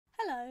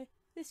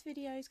This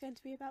video is going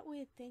to be about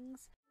weird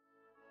things.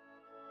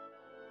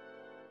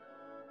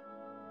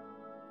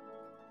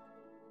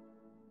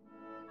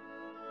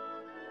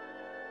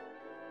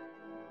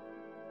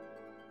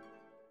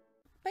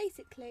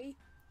 Basically,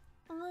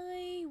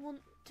 I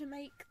want to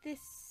make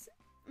this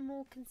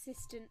more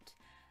consistent.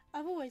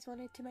 I've always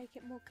wanted to make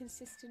it more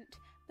consistent,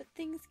 but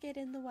things get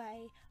in the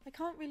way. I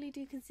can't really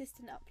do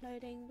consistent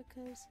uploading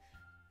because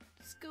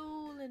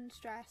school and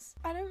stress.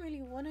 I don't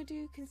really want to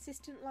do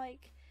consistent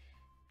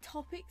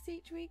topics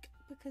each week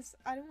because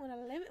I don't want to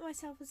limit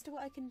myself as to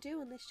what I can do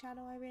on this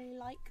channel. I really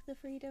like the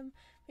freedom,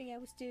 being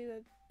able to do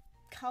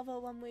a cover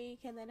one week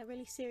and then a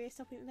really serious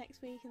topic the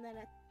next week and then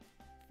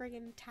a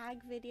friggin' tag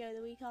video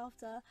the week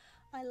after.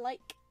 I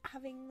like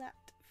having that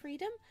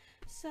freedom.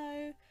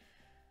 So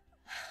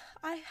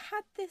I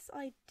had this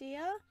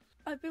idea.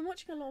 I've been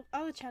watching a lot of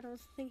other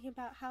channels thinking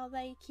about how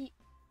they keep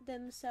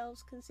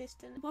themselves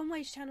consistent. One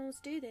way channels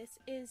do this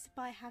is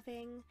by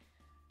having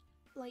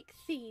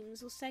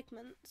themes or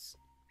segments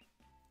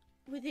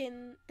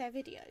within their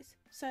videos.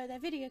 So their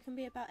video can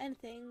be about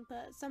anything,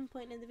 but at some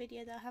point in the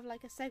video they'll have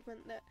a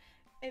segment that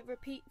it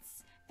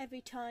repeats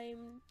every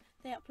time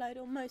they upload,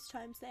 or most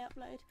times they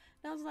upload.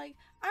 And I was like,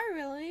 I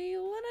really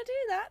want to do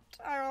that.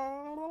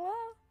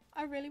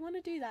 I really want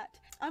to do that.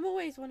 I'm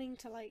always wanting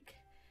to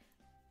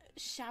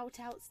shout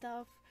out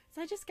stuff,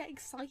 so I just get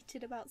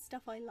excited about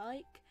stuff I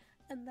like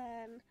and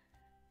then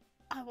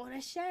I want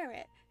to share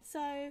it.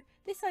 So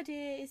this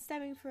idea is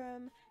stemming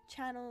from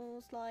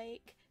channels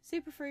like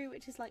Superfruit,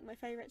 which is my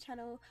favourite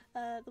channel,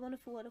 The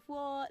Wonderful World of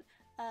What,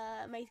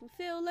 Amazing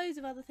Phil, loads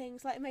of other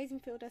things.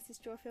 Amazing Phil does his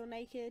Draw Phil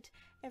Naked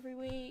every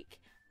week,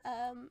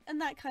 and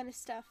that kind of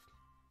stuff.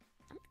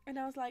 And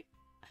I was like,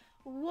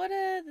 what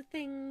are the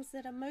things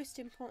that are most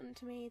important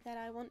to me that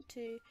I want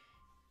to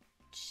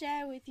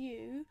share with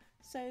you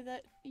so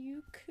that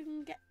you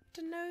can get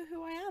to know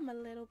who I am a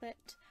little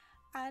bit?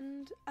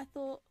 And I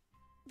thought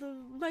the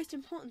most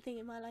important thing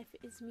in my life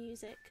is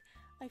music.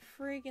 I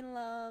friggin'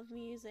 love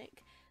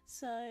music.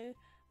 So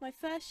my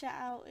first shout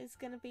out is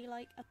going to be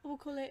we'll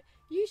call it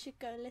You Should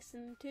Go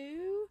Listen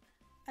To,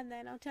 and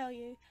then I'll tell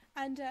you.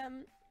 And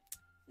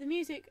the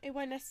music, it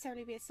won't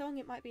necessarily be a song,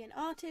 it might be an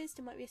artist,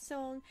 it might be a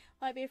song,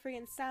 it might be a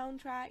friggin'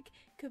 soundtrack,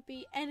 could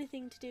be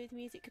anything to do with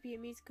music, could be a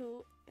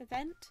musical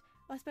event.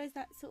 I suppose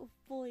that sort of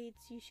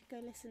voids You Should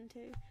Go Listen To,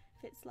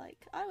 if it's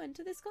I went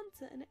to this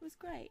concert and it was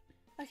great.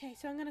 Okay,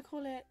 so I'm going to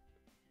call it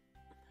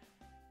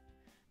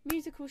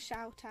musical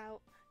shout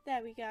out.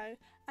 There we go.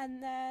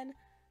 And then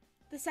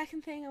the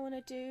second thing I want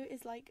to do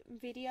is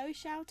video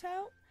shout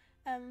out.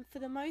 For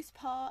the most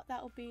part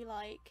that'll be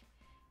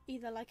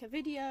either a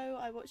video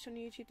I watched on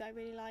YouTube that I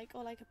really like,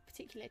 or a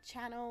particular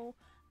channel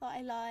that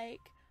I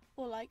like,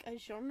 or a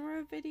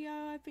genre of video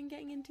I've been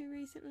getting into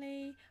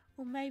recently,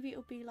 or maybe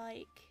it'll be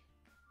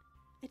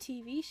a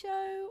TV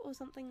show or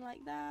something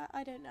like that.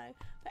 I don't know,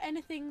 but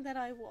anything that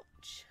I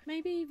watch.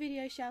 Maybe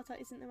video shout out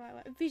isn't the right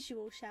word.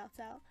 Visual shout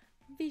out.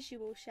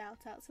 Visual shout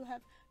outs. We'll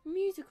have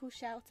musical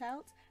shout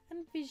outs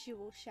and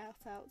visual shout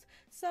outs.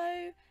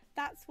 So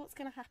that's what's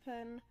going to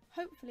happen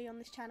hopefully on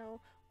this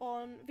channel.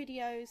 On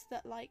videos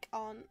that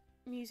aren't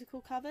musical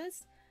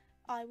covers,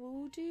 I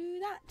will do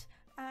that.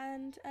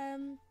 And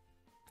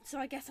so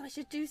I guess I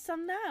should do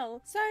some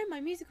now. So my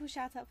musical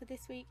shout out for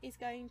this week is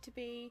going to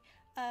be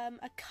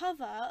a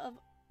cover of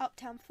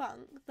Uptown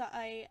Funk that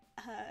I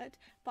heard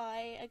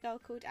by a girl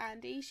called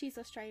Andy. She's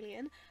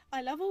Australian.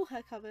 I love all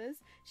her covers.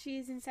 She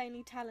is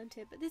insanely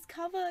talented, but this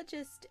cover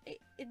just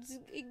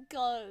it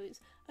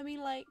goes. I mean,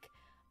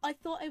 I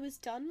thought I was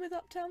done with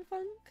Uptown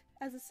Funk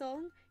as a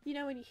song. You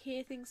know when you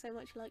hear things so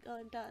much you're like, oh,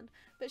 I'm done.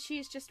 But she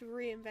has just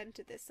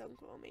reinvented this song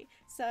for me.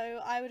 So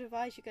I would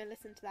advise you go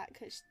listen to that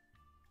because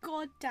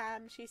god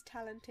damn, she's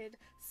talented.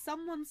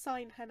 Someone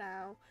sign her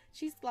now.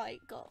 She's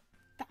got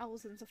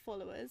thousands of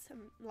followers, and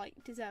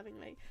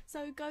deservingly.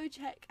 So go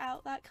check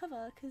out that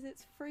cover because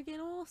it's friggin'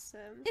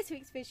 awesome. This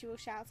week's visual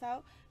shout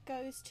out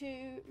goes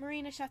to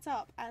Marina Shut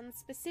Up, and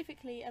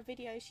specifically a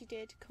video she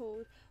did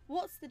called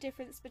What's the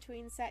Difference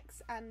Between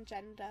Sex and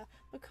Gender,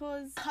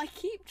 because I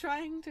keep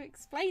trying to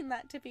explain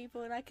that to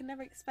people and I can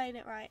never explain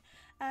it right,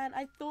 and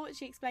I thought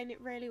she explained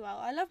it really well.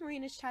 I love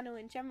Marina's channel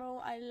in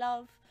general. I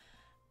love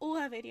all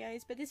her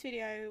videos, but this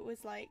video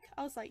was I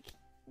was like,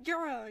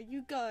 yeah,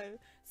 you go.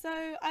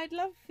 So I'd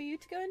love for you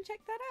to go and check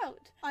that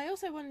out. I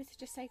also wanted to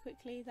just say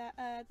quickly that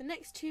the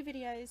next two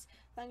videos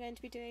that I'm going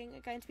to be doing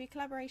are going to be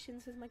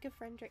collaborations with my good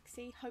friend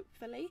Drixie,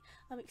 hopefully.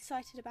 I'm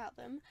excited about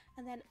them.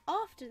 And then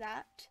after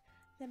that,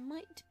 there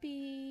might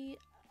be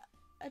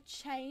a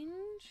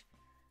change.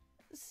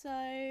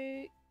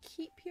 So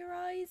keep your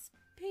eyes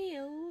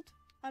peeled.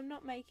 I'm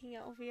not making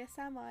it obvious,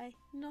 am I?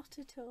 Not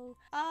at all.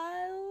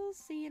 I'll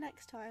see you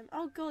next time.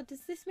 Oh god,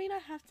 does this mean I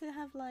have to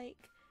have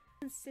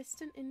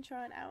consistent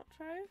intro and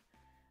outro?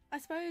 I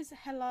suppose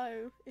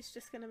hello is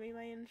just going to be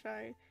my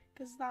intro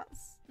because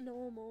that's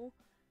normal.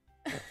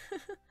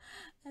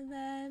 And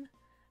then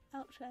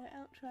outro.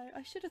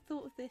 I should have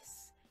thought of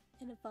this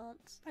in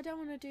advance. I don't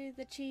want to do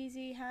the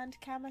cheesy hand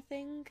camera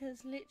thing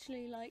because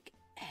literally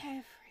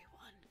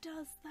everyone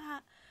does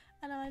that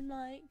and I'm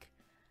like,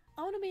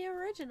 I want to be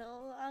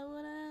original. I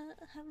want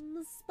to have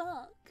a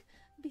spark,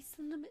 be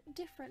something a bit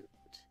different,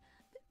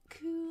 a bit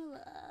cooler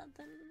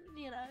than,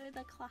 you know,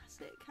 the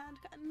classic hand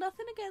camera.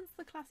 Nothing against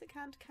the classic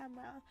hand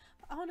camera,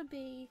 but I want to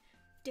be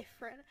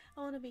different.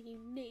 I want to be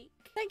unique.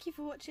 Thank you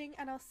for watching,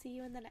 and I'll see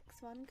you in the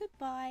next one.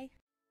 Goodbye.